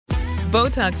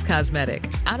Botox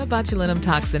Cosmetic, out of botulinum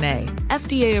toxin A,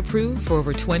 FDA approved for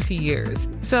over 20 years.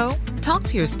 So, talk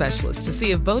to your specialist to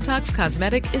see if Botox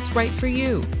Cosmetic is right for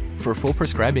you. For full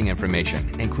prescribing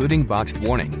information, including boxed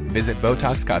warning, visit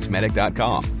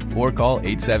BotoxCosmetic.com or call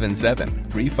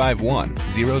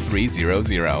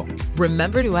 877-351-0300.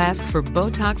 Remember to ask for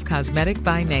Botox Cosmetic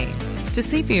by name. To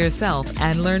see for yourself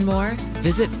and learn more,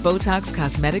 visit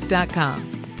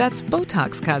BotoxCosmetic.com. That's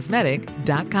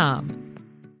BotoxCosmetic.com.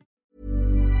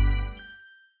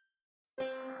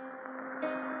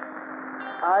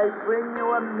 I bring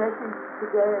you a message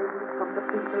today from the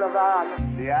people of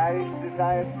Ireland. The Irish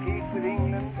desire peace with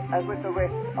England as with the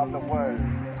rest of the world.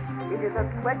 It is a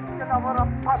question of a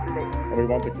republic. And we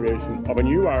want the creation of a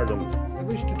new Ireland. I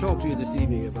wish to talk to you this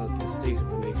evening about the state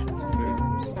of the nation's affairs.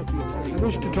 I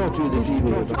wish to talk to you this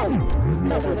evening about...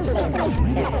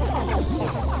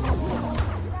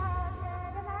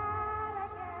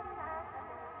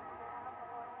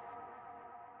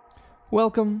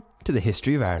 Welcome to the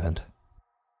History of Ireland.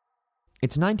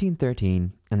 It's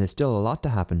 1913 and there's still a lot to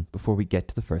happen before we get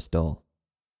to the first Dáil.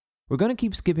 We're going to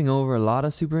keep skipping over a lot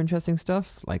of super interesting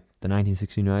stuff, like the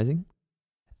 1916 Rising.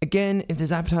 Again, if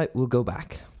there's appetite, we'll go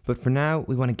back. But for now,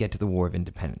 we want to get to the War of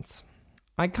Independence.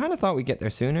 I kind of thought we'd get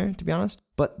there sooner, to be honest,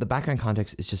 but the background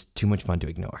context is just too much fun to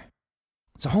ignore.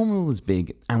 So Home Rule was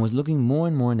big and was looking more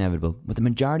and more inevitable with the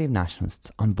majority of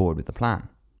nationalists on board with the plan.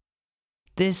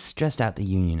 This stressed out the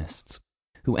Unionists,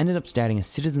 who ended up starting a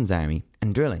citizens' army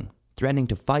and drilling, threatening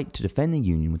to fight to defend the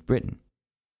Union with Britain.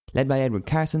 Led by Edward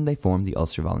Carson, they formed the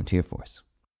Ulster Volunteer Force.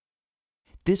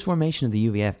 This formation of the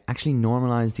UVF actually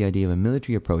normalised the idea of a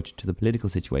military approach to the political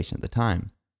situation at the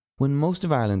time, when most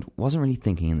of Ireland wasn't really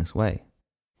thinking in this way.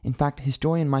 In fact,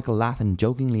 historian Michael Laffin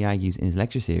jokingly argues in his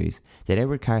lecture series that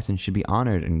Edward Carson should be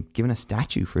honoured and given a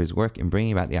statue for his work in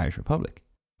bringing about the Irish Republic.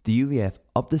 The UVF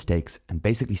upped the stakes and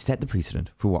basically set the precedent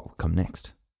for what would come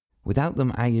next. Without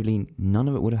them, arguably, none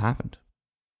of it would have happened.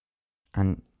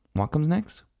 And what comes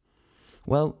next?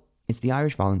 Well, it's the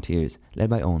Irish Volunteers, led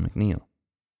by Owen MacNeill.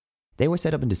 They were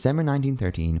set up in December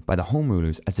 1913 by the Home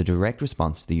Rulers as a direct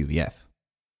response to the UVF.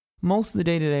 Most of the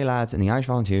day-to-day lads in the Irish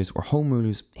Volunteers were Home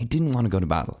Rulers who didn't want to go to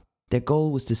battle. Their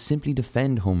goal was to simply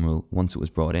defend Home Rule once it was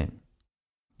brought in.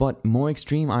 But more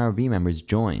extreme IRB members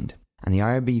joined, and the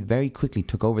IRB very quickly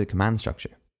took over the command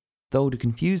structure. Though, to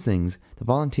confuse things, the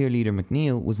volunteer leader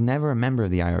MacNeill was never a member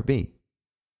of the IRB.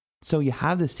 So you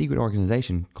have this secret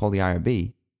organisation called the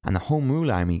IRB and the Home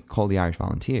Rule Army called the Irish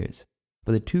Volunteers,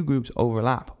 but the two groups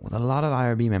overlap with a lot of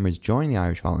IRB members joining the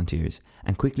Irish Volunteers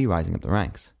and quickly rising up the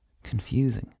ranks.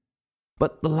 Confusing.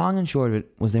 But the long and short of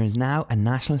it was there is now a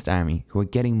nationalist army who are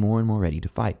getting more and more ready to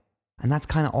fight, and that's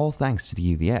kind of all thanks to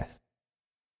the UVF.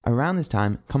 Around this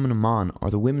time, Cumann Mon,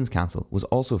 or the Women's Council, was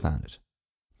also founded.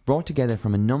 Brought together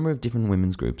from a number of different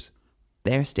women's groups,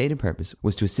 their stated purpose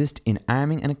was to assist in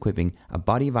arming and equipping a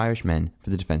body of Irish men for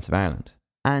the defence of Ireland,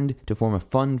 and to form a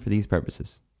fund for these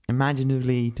purposes,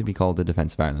 imaginatively to be called the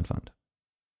Defence of Ireland Fund.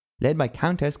 Led by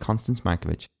Countess Constance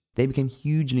Markievicz, they became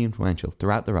hugely influential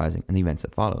throughout the Rising and the events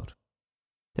that followed.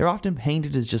 They're often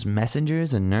painted as just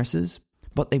messengers and nurses,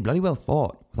 but they bloody well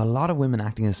fought, with a lot of women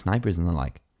acting as snipers and the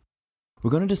like.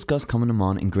 We're going to discuss Cumann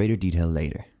Mon in greater detail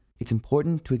later. It's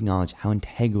important to acknowledge how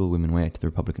integral women were to the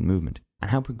Republican movement, and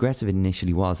how progressive it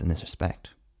initially was in this respect.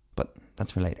 But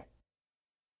that's for later.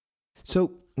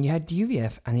 So, you had the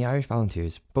UVF and the Irish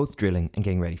Volunteers both drilling and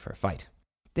getting ready for a fight.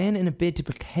 Then, in a bid to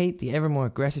placate the ever more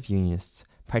aggressive Unionists,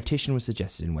 partition was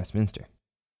suggested in Westminster.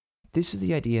 This was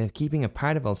the idea of keeping a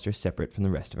part of Ulster separate from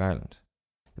the rest of Ireland.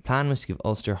 The plan was to give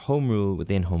Ulster home rule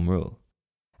within home rule,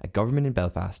 a government in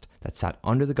Belfast that sat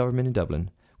under the government in Dublin,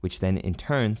 which then in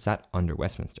turn sat under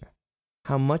Westminster.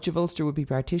 How much of Ulster would be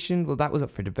partitioned? Well, that was up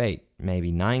for debate.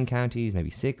 Maybe 9 counties, maybe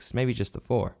 6, maybe just the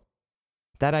 4.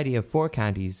 That idea of 4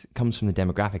 counties comes from the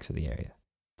demographics of the area.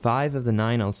 5 of the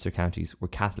 9 Ulster counties were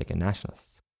Catholic and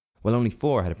nationalists, while only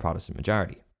 4 had a Protestant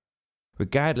majority.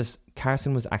 Regardless,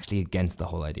 Carson was actually against the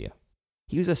whole idea.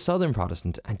 He was a southern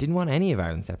Protestant and didn't want any of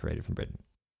Ireland separated from Britain.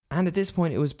 And at this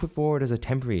point it was put forward as a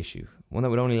temporary issue, one that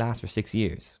would only last for 6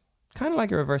 years. Kind of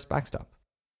like a reverse backstop.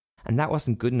 And that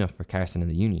wasn't good enough for Carson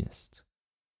and the Unionists.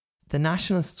 The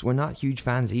nationalists were not huge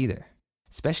fans either,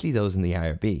 especially those in the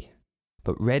IRB.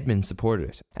 But Redmond supported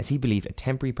it, as he believed a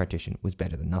temporary partition was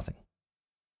better than nothing.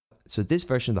 So this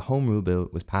version of the Home Rule Bill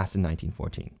was passed in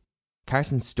 1914.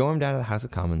 Carson stormed out of the House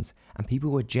of Commons, and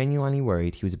people were genuinely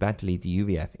worried he was about to lead the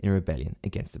UVF in a rebellion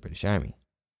against the British Army.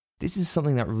 This is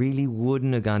something that really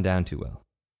wouldn't have gone down too well.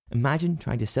 Imagine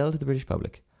trying to sell to the British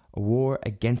public a war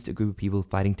against a group of people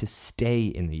fighting to stay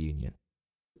in the Union.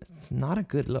 It's not a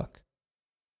good look.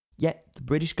 Yet, the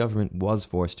British government was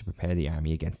forced to prepare the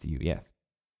army against the UEF.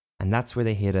 And that's where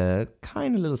they hit a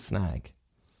kind of little snag.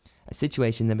 A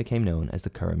situation that became known as the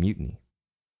Curragh Mutiny.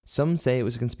 Some say it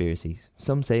was a conspiracy,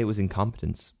 some say it was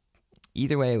incompetence.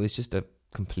 Either way, it was just a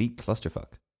complete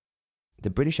clusterfuck. The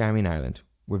British Army in Ireland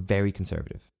were very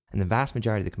conservative, and the vast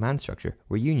majority of the command structure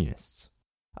were Unionists.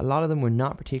 A lot of them were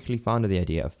not particularly fond of the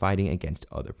idea of fighting against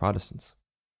other Protestants.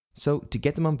 So, to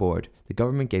get them on board, the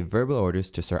government gave verbal orders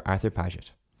to Sir Arthur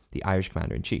Paget, the Irish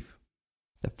Commander-in-Chief.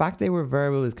 The fact they were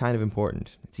verbal is kind of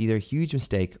important. It's either a huge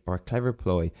mistake or a clever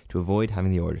ploy to avoid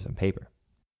having the orders on paper.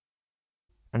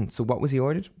 And so what was he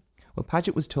ordered? Well,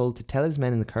 Paget was told to tell his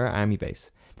men in the Curragh Army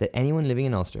base that anyone living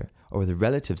in Ulster, or with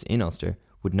relatives in Ulster,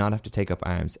 would not have to take up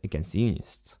arms against the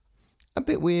Unionists. A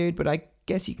bit weird, but I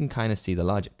guess you can kind of see the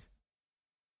logic.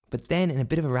 But then, in a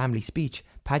bit of a rambly speech,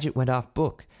 Paget went off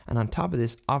book, and on top of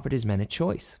this, offered his men a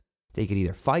choice. They could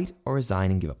either fight or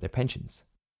resign and give up their pensions.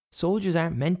 Soldiers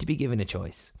aren't meant to be given a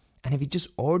choice, and if he just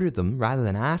ordered them rather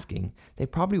than asking, they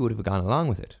probably would have gone along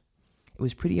with it. It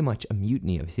was pretty much a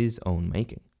mutiny of his own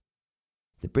making.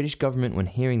 The British government, when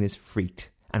hearing this, freaked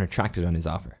and retracted on his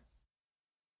offer.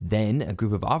 Then, a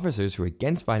group of officers who were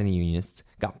against fighting the Unionists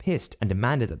got pissed and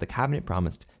demanded that the cabinet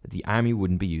promised that the army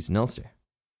wouldn't be used in Ulster.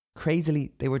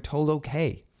 Crazily, they were told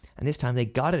okay, and this time they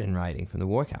got it in writing from the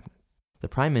war cabinet. The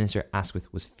Prime Minister,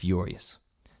 Asquith, was furious.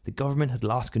 The government had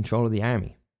lost control of the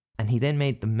army, and he then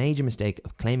made the major mistake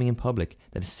of claiming in public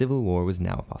that a civil war was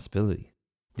now a possibility.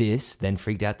 This then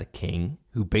freaked out the king,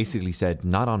 who basically said,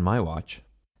 "Not on my watch."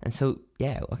 And so,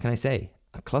 yeah, what can I say?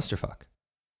 A clusterfuck.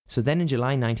 So then in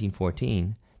July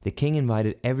 1914, the king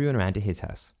invited everyone around to his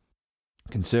house.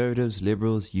 Conservatives,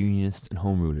 Liberals, Unionists and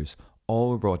Home Rulers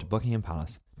all were brought to Buckingham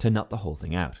Palace to nut the whole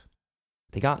thing out.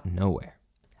 They got nowhere.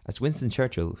 As Winston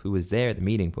Churchill, who was there at the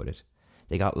meeting, put it,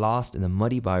 they got lost in the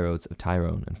muddy byroads of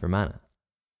Tyrone and Fermanagh.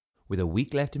 With a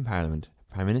week left in Parliament,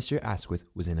 Prime Minister Asquith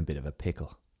was in a bit of a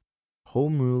pickle.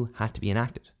 Home Rule had to be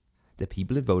enacted. The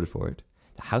people had voted for it,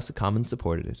 the House of Commons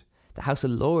supported it, the House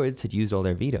of Lords had used all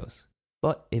their vetoes.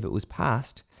 But if it was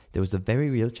passed, there was a very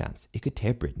real chance it could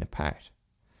tear Britain apart.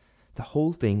 The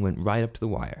whole thing went right up to the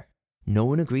wire. No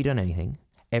one agreed on anything,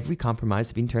 every compromise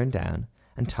had been turned down,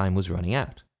 and time was running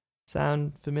out.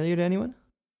 Sound familiar to anyone?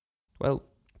 Well,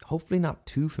 hopefully not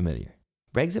too familiar.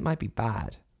 Brexit might be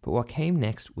bad, but what came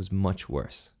next was much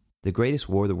worse. The greatest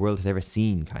war the world had ever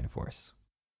seen kind of worse.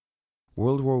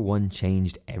 World War I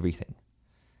changed everything.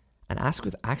 And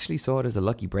Asquith actually saw it as a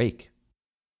lucky break.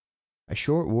 A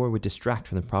short war would distract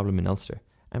from the problem in Ulster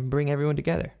and bring everyone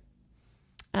together.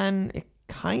 And it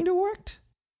kind of worked.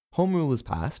 Home Rule was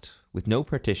passed, with no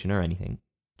partition or anything,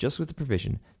 just with the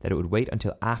provision that it would wait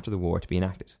until after the war to be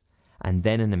enacted, and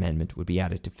then an amendment would be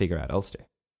added to figure out Ulster.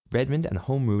 Redmond and the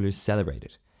Home Rulers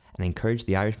celebrated and encouraged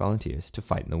the Irish volunteers to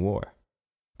fight in the war.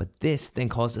 But this then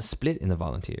caused a split in the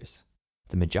volunteers.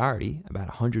 The majority, about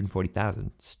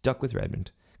 140,000, stuck with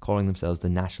Redmond, calling themselves the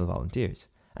National Volunteers,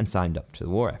 and signed up to the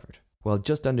war effort, while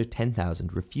just under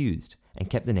 10,000 refused and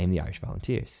kept the name the Irish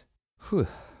Volunteers. Whew,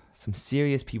 some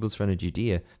serious People's Front of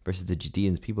Judea versus the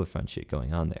Judeans People Front shit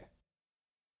going on there.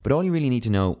 But all you really need to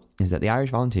know is that the Irish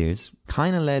Volunteers,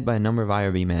 kind of led by a number of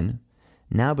IRB men,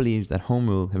 now believed that Home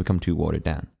Rule had become too watered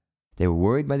down. They were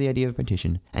worried by the idea of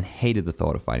partition and hated the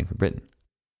thought of fighting for Britain.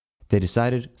 They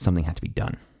decided something had to be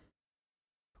done.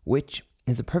 Which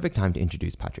is the perfect time to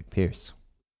introduce Patrick Pearse.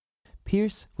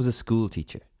 Pearse was a school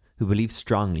teacher who believed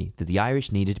strongly that the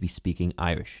Irish needed to be speaking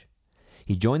Irish.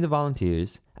 He joined the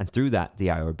Volunteers and through that the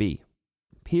IRB.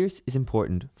 Pearse is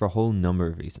important for a whole number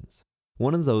of reasons.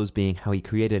 One of those being how he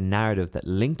created a narrative that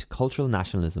linked cultural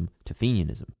nationalism to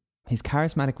Fenianism. His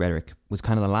charismatic rhetoric was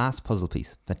kind of the last puzzle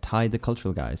piece that tied the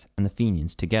cultural guys and the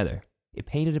Fenians together. It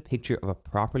painted a picture of a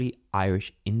properly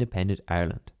Irish independent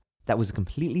Ireland that was a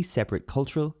completely separate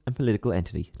cultural and political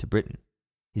entity to Britain.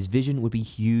 His vision would be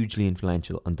hugely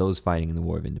influential on those fighting in the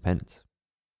War of Independence.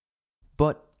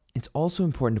 But it's also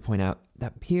important to point out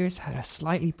that Pearse had a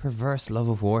slightly perverse love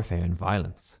of warfare and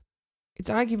violence. It's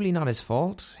arguably not his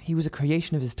fault. He was a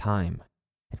creation of his time,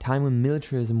 a time when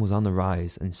militarism was on the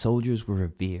rise and soldiers were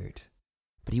revered.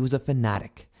 But he was a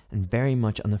fanatic and very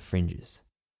much on the fringes.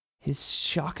 His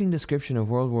shocking description of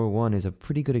World War I is a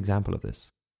pretty good example of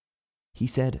this. He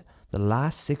said, "The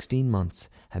last 16 months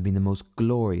have been the most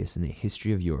glorious in the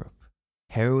history of Europe.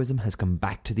 Heroism has come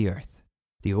back to the earth.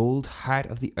 The old heart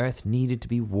of the earth needed to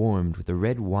be warmed with the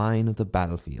red wine of the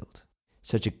battlefield.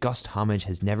 Such august homage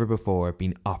has never before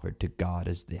been offered to God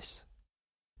as this.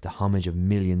 The homage of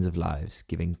millions of lives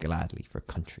given gladly for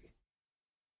country."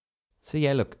 So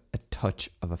yeah, look, a touch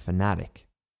of a fanatic.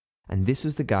 And this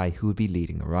was the guy who would be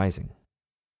leading the rising.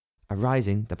 a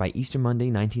rising that by Easter Monday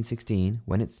 1916,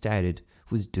 when it started,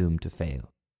 was doomed to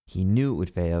fail. He knew it would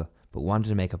fail, but wanted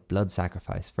to make a blood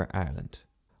sacrifice for Ireland,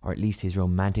 or at least his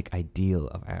romantic ideal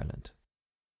of Ireland.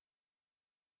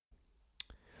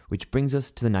 Which brings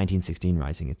us to the 1916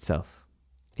 Rising itself.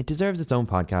 It deserves its own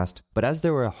podcast, but as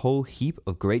there were a whole heap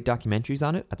of great documentaries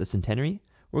on it at the centenary,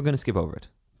 we're going to skip over it.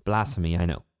 Blasphemy, I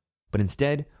know. But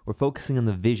instead, we're focusing on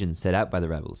the vision set out by the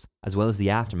rebels, as well as the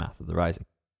aftermath of the Rising.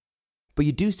 But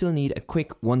you do still need a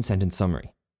quick one-sentence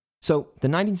summary. So, the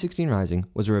 1916 Rising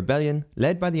was a rebellion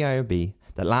led by the IRB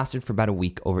that lasted for about a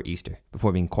week over Easter,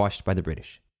 before being quashed by the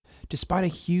British. Despite a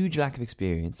huge lack of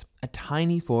experience, a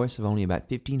tiny force of only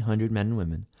about 1,500 men and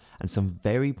women, and some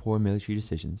very poor military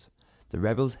decisions, the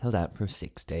rebels held out for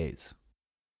 6 days.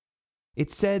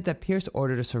 It's said that Pierce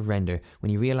ordered a surrender when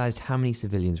he realised how many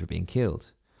civilians were being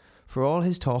killed. For all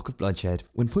his talk of bloodshed,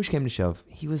 when push came to shove,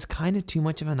 he was kind of too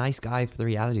much of a nice guy for the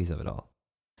realities of it all.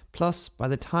 Plus, by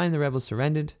the time the rebels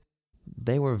surrendered,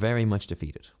 they were very much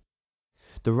defeated.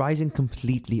 The Rising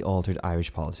completely altered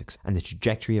Irish politics and the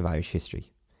trajectory of Irish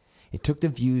history. It took the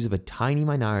views of a tiny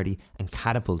minority and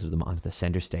catapulted them onto the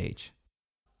centre stage.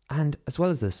 And, as well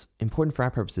as this, important for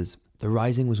our purposes, the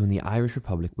Rising was when the Irish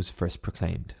Republic was first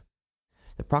proclaimed.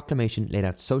 The proclamation laid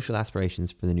out social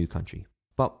aspirations for the new country,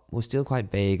 but was still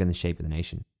quite vague on the shape of the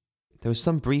nation. There was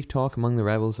some brief talk among the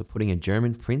rebels of putting a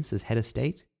German prince as head of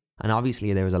state, and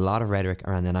obviously there was a lot of rhetoric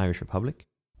around an Irish Republic,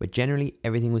 but generally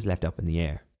everything was left up in the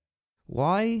air.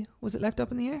 Why was it left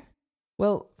up in the air?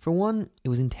 Well, for one, it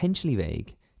was intentionally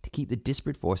vague to keep the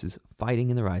disparate forces fighting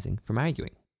in the Rising from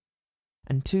arguing.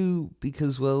 And two,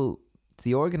 because, well, to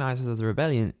the organisers of the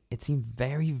rebellion, it seemed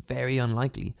very, very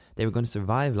unlikely they were going to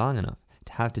survive long enough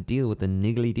to have to deal with the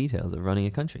niggly details of running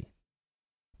a country.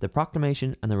 The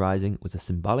proclamation and the Rising was a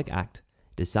symbolic act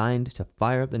designed to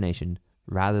fire up the nation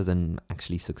rather than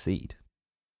actually succeed.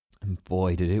 And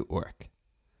boy, did it work.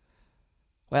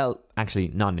 Well, actually,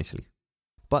 not initially.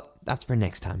 But that's for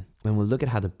next time, when we'll look at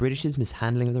how the British's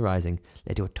mishandling of the Rising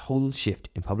led to a total shift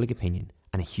in public opinion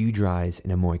and a huge rise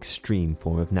in a more extreme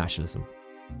form of nationalism.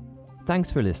 Thanks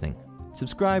for listening.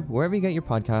 Subscribe wherever you get your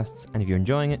podcasts, and if you're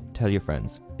enjoying it, tell your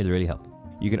friends. It'll really help.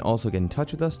 You can also get in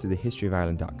touch with us through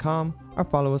thehistoryofireland.com or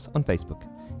follow us on Facebook.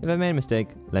 If I made a mistake,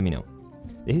 let me know.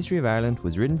 The History of Ireland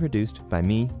was written and produced by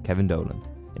me, Kevin Dolan.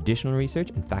 Additional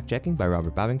research and fact-checking by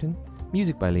Robert Babington,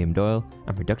 music by Liam Doyle,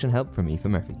 and production help from Aoife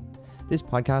Murphy. This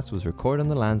podcast was recorded on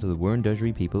the lands of the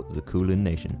Wurundjeri people of the Kulin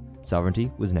Nation.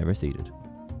 Sovereignty was never ceded.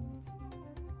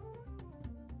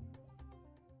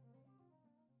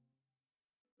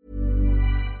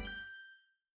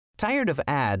 Tired of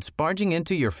ads barging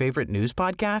into your favorite news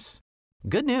podcasts?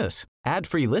 Good news.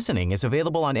 Ad-free listening is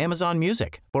available on Amazon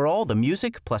Music for all the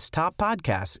music plus top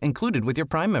podcasts included with your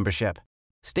Prime membership.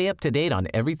 Stay up to date on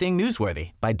everything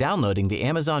newsworthy by downloading the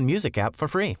Amazon Music app for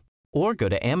free or go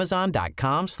to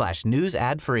amazon.com/news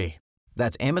ad free.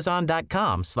 That's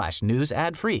amazon.com/news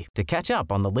ad free to catch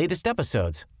up on the latest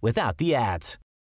episodes without the ads.